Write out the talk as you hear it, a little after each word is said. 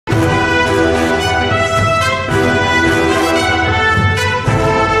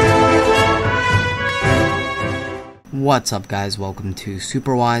What's up, guys? Welcome to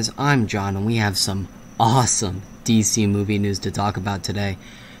Superwise. I'm John, and we have some awesome DC movie news to talk about today,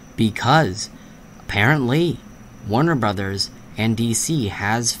 because apparently Warner Brothers and DC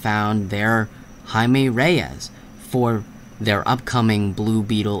has found their Jaime Reyes for their upcoming Blue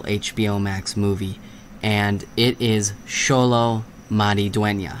Beetle HBO Max movie, and it is XOLO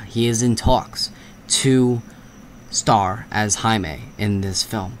Maridueña. He is in talks to star as Jaime in this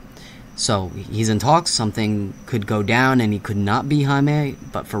film. So he's in talks. Something could go down and he could not be Jaime,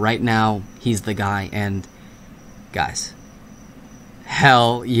 but for right now, he's the guy. And guys,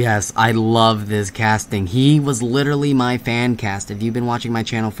 hell yes, I love this casting. He was literally my fan cast. If you've been watching my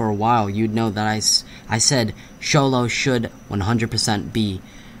channel for a while, you'd know that I said XOLO should 100% be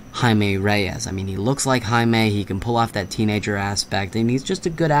Jaime Reyes. I mean, he looks like Jaime, he can pull off that teenager aspect, and he's just a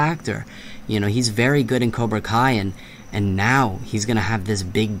good actor. You know, he's very good in Cobra Kai, and now he's gonna have this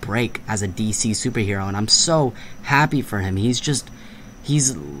big break as a DC superhero, and I'm so happy for him.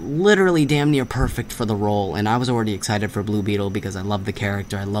 He's literally damn near perfect for the role, and I was already excited for Blue Beetle because I love the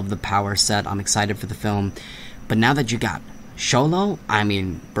character, I love the power set, I'm excited for the film. But now that you got XOLO, I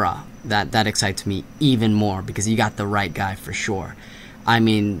mean, bruh, that excites me even more, because you got the right guy for sure. I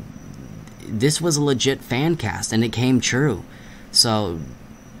mean, this was a legit fan cast, and it came true. So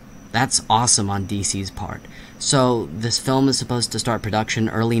that's awesome on DC's part. So this film is supposed to start production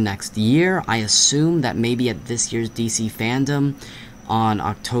early next year. I assume that maybe at this year's DC Fandom on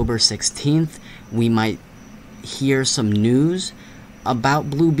October 16th, we might hear some news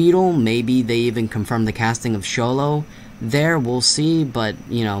about Blue Beetle. Maybe they even confirm the casting of XOLO there. We'll see. But,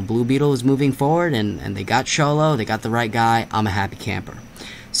 you know, Blue Beetle is moving forward, and they got XOLO. They got the right guy. I'm a happy camper.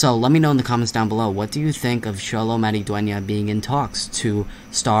 So let me know in the comments down below, what do you think of XOLO Maridueña being in talks to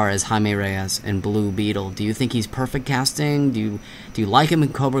star as Jaime Reyes in Blue Beetle? Do you think he's perfect casting? Do you like him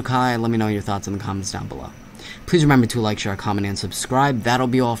in Cobra Kai? Let me know your thoughts in the comments down below. Please remember to like, share, comment, and subscribe. That'll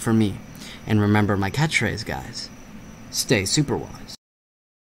be all for me. And remember my catchphrase, guys. Stay super wise.